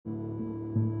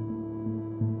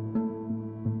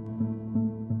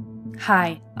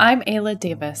Hi, I'm Ayla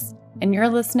Davis, and you're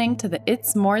listening to the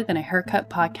It's More Than a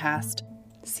Haircut podcast.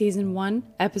 Season 1,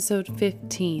 Episode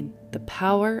 15, The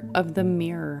Power of the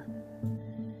Mirror.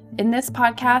 In this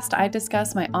podcast, I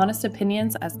discuss my honest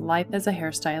opinions as life as a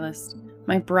hairstylist,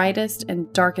 my brightest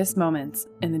and darkest moments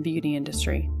in the beauty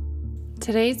industry.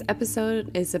 Today's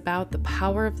episode is about the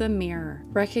power of the mirror,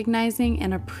 recognizing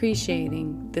and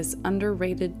appreciating this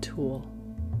underrated tool.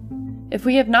 If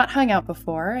we have not hung out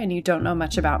before and you don't know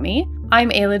much about me, I'm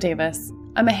Ayla Davis.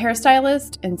 I'm a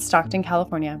hairstylist in Stockton,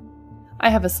 California. I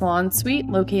have a salon suite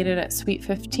located at Suite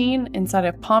 15 inside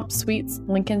of Pomp Suites,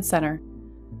 Lincoln Center.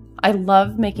 I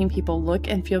love making people look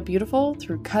and feel beautiful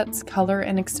through cuts, color,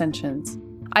 and extensions.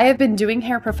 I have been doing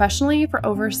hair professionally for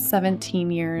over 17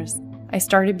 years. I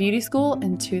started beauty school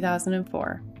in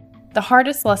 2004. The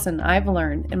hardest lesson I've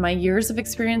learned in my years of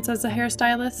experience as a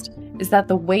hairstylist is that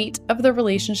the weight of the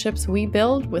relationships we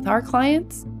build with our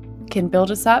clients can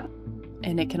build us up,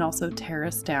 and it can also tear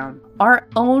us down. Our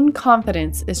own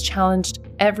confidence is challenged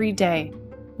every day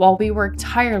while we work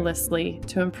tirelessly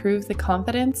to improve the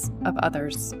confidence of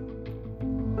others.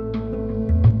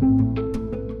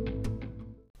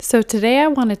 So today I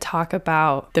want to talk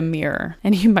about the mirror.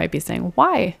 And you might be saying,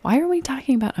 why? Why are we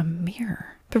talking about a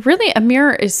mirror? But really, a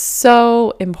mirror is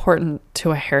so important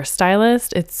to a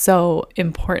hairstylist. It's so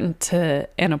important to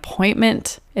an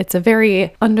appointment. It's a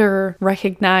very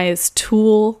under-recognized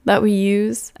tool that we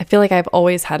use. I feel like I've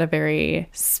always had a very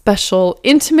special,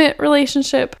 intimate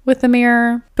relationship with the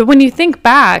mirror. But when you think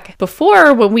back,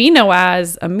 before what we know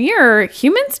as a mirror,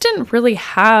 humans didn't really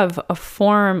have a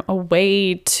form, a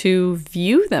way to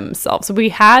view themselves. We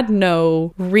had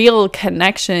no real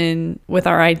connection with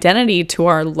our identity to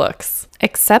our looks,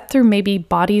 except through maybe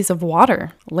bodies of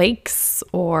water, lakes,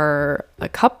 or a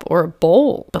cup or a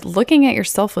bowl. But looking at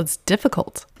yourself was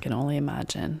difficult. I can only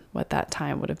imagine what that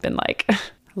time would have been like.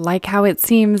 Like how it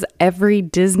seems every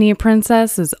Disney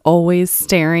princess is always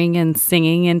staring and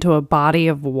singing into a body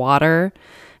of water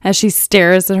as she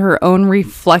stares at her own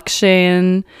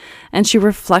reflection and she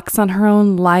reflects on her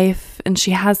own life and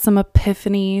she has some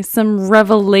epiphany, some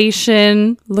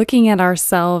revelation. Looking at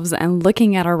ourselves and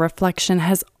looking at our reflection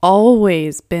has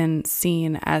always been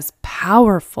seen as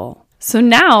powerful. So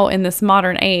now in this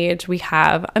modern age, we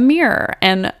have a mirror.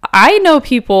 And I know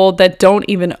people that don't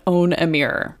even own a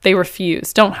mirror. They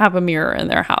refuse, don't have a mirror in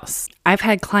their house. I've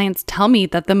had clients tell me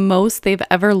that the most they've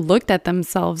ever looked at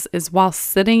themselves is while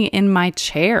sitting in my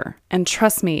chair. And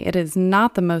trust me, it is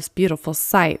not the most beautiful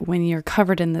sight when you're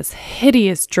covered in this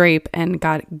hideous drape and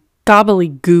got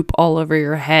gobbledygook all over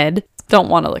your head. Don't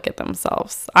want to look at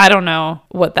themselves. I don't know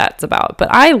what that's about, but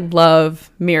I love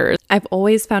mirrors. I've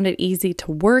always found it easy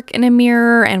to work in a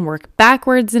mirror and work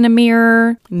backwards in a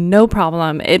mirror. No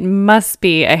problem. It must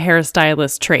be a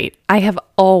hairstylist trait. I have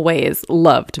always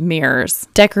loved mirrors.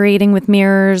 Decorating with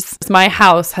mirrors. My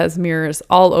house has mirrors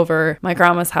all over. My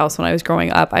grandma's house when I was growing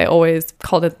up, I always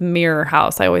called it the mirror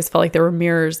house. I always felt like there were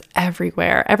mirrors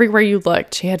everywhere. Everywhere you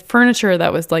looked. She had furniture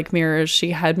that was like mirrors.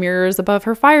 She had mirrors above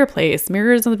her fireplace,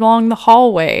 mirrors along the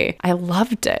hallway. I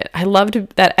loved it. I loved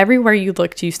that everywhere you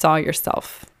looked, you saw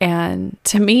yourself. And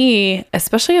to me,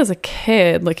 especially as a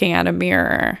kid looking at a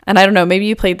mirror, and I don't know, maybe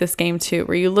you played this game too,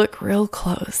 where you look real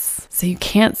close so you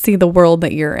can't see the world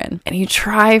that you're in. And you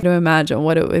try to imagine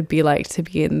what it would be like to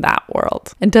be in that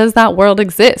world. And does that world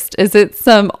exist? Is it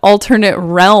some alternate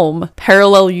realm,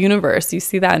 parallel universe? You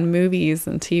see that in movies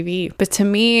and TV. But to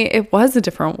me, it was a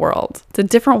different world. It's a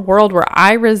different world where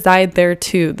I reside there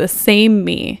too, the same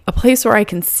me, a place where I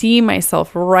can see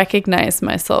myself, recognize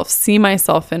myself, see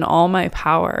myself in all my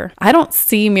power. I don't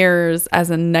see mirrors as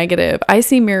a negative. I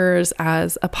see mirrors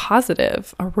as a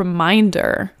positive, a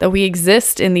reminder that we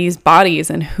exist in these bodies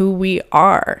and who we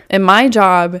are. And my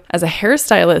job as a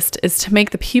hairstylist is to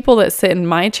make the people that sit in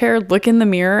my chair look in the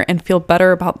mirror and feel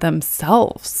better about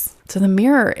themselves. So the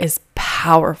mirror is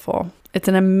powerful. It's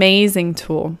an amazing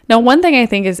tool. Now, one thing I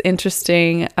think is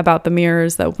interesting about the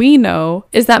mirrors that we know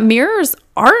is that mirrors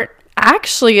aren't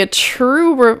actually a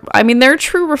true, they're a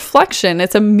true reflection.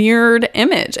 It's a mirrored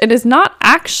image. It is not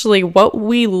actually what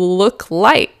we look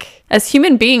like. As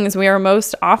human beings, we are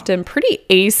most often pretty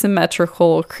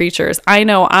asymmetrical creatures. I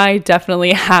know I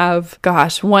definitely have,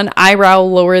 one eyebrow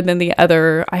lower than the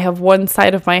other. I have one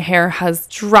side of my hair has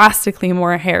drastically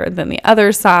more hair than the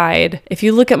other side. If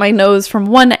you look at my nose from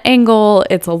one angle,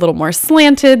 it's a little more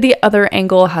slanted. The other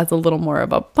angle has a little more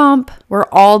of a bump. We're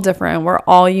all different. We're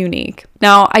all unique.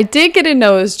 Now, I did get a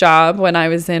nose job when I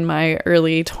was in my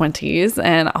early 20s,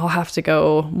 and I'll have to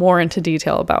go more into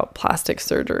detail about plastic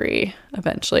surgery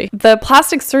eventually. The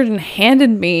plastic surgeon handed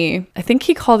me, I think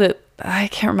he called it I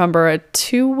can't remember, a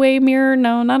two-way mirror.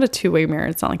 No, not a two-way mirror.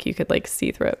 It's not like you could like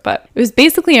see through it, but it was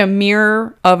basically a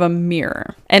mirror of a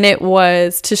mirror. And it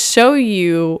was to show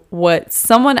you what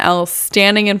someone else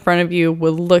standing in front of you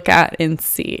would look at and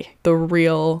see, the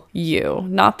real you,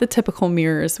 not the typical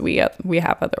mirrors we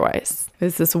have otherwise. It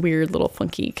was this weird little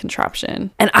funky contraption.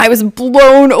 And I was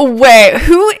blown away.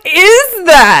 Who is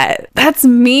that? That's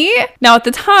me? Now, at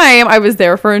the time, I was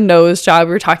there for a nose job.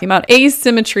 We were talking about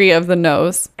asymmetry of the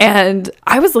nose. And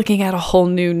I was looking at a whole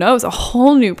new nose, a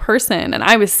whole new person. And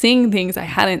I was seeing things I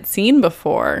hadn't seen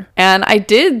before. And I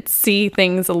did see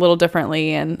things a little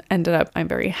differently and ended up, I'm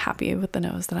very happy with the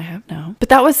nose that I have now. But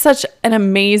that was such an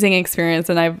amazing experience.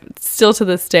 And I've still to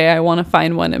this day, I want to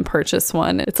find one and purchase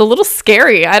one. It's a little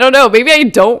scary. I don't know. Maybe I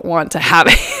don't want to have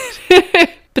it.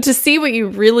 But to see what you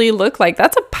really look like,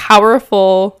 that's a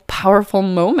powerful, powerful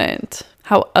moment.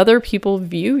 How other people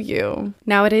view you.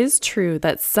 Now, it is true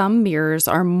that some mirrors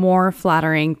are more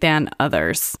flattering than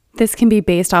others. This can be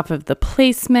based off of the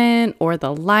placement or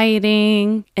the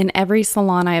lighting. In every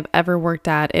salon I have ever worked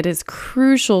at, it is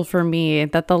crucial for me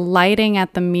that the lighting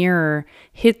at the mirror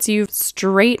hits you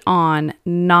straight on,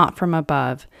 not from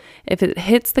above. If it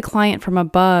hits the client from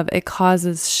above, it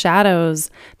causes shadows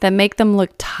that make them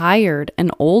look tired and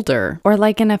older. Or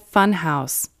like in a fun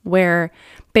house, where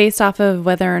based off of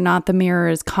whether or not the mirror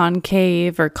is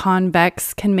concave or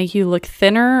convex can make you look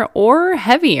thinner or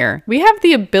heavier. We have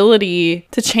the ability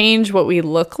to change what we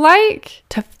look like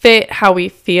to fit how we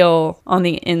feel on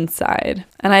the inside.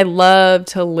 And I love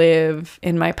to live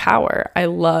in my power. I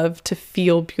love to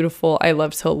feel beautiful. I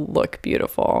love to look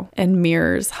beautiful. And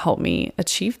mirrors help me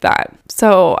achieve that.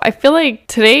 So I feel like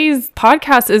today's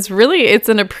podcast is really, it's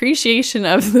an appreciation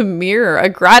of the mirror, a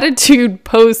gratitude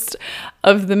post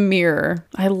of the mirror.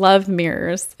 I love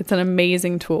mirrors. It's an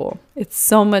amazing tool. It's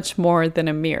so much more than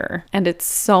a mirror, and it's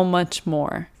so much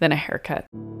more than a haircut.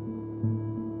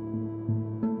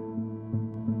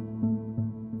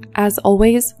 As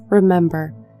always,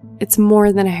 remember, it's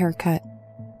more than a haircut.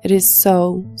 It is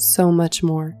so, so much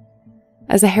more.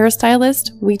 As a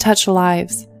hairstylist, we touch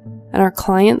lives, and our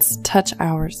clients touch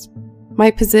ours. My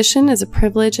position is a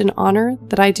privilege and honor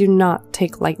that I do not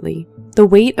take lightly. The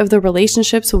weight of the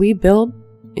relationships we build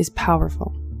is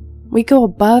powerful. We go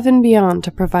above and beyond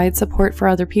to provide support for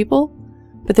other people,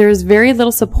 but there is very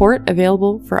little support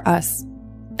available for us.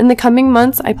 In the coming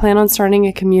months, I plan on starting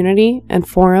a community and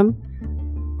forum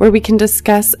where we can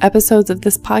discuss episodes of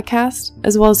this podcast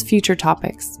as well as future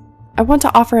topics. I want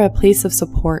to offer a place of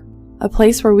support, a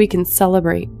place where we can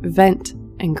celebrate, vent,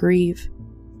 and grieve.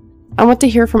 I want to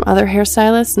hear from other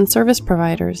hairstylists and service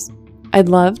providers. I'd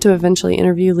love to eventually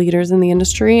interview leaders in the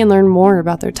industry and learn more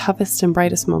about their toughest and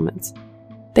brightest moments.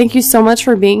 Thank you so much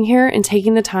for being here and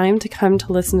taking the time to come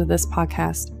to listen to this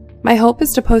podcast. My hope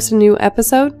is to post a new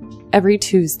episode every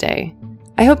Tuesday.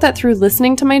 I hope that through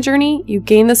listening to my journey, you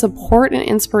gain the support and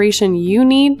inspiration you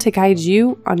need to guide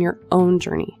you on your own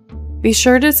journey. Be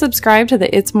sure to subscribe to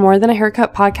the It's More Than a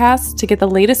Haircut podcast to get the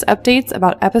latest updates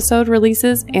about episode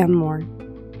releases and more.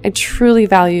 I truly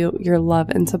value your love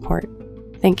and support.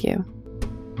 Thank you.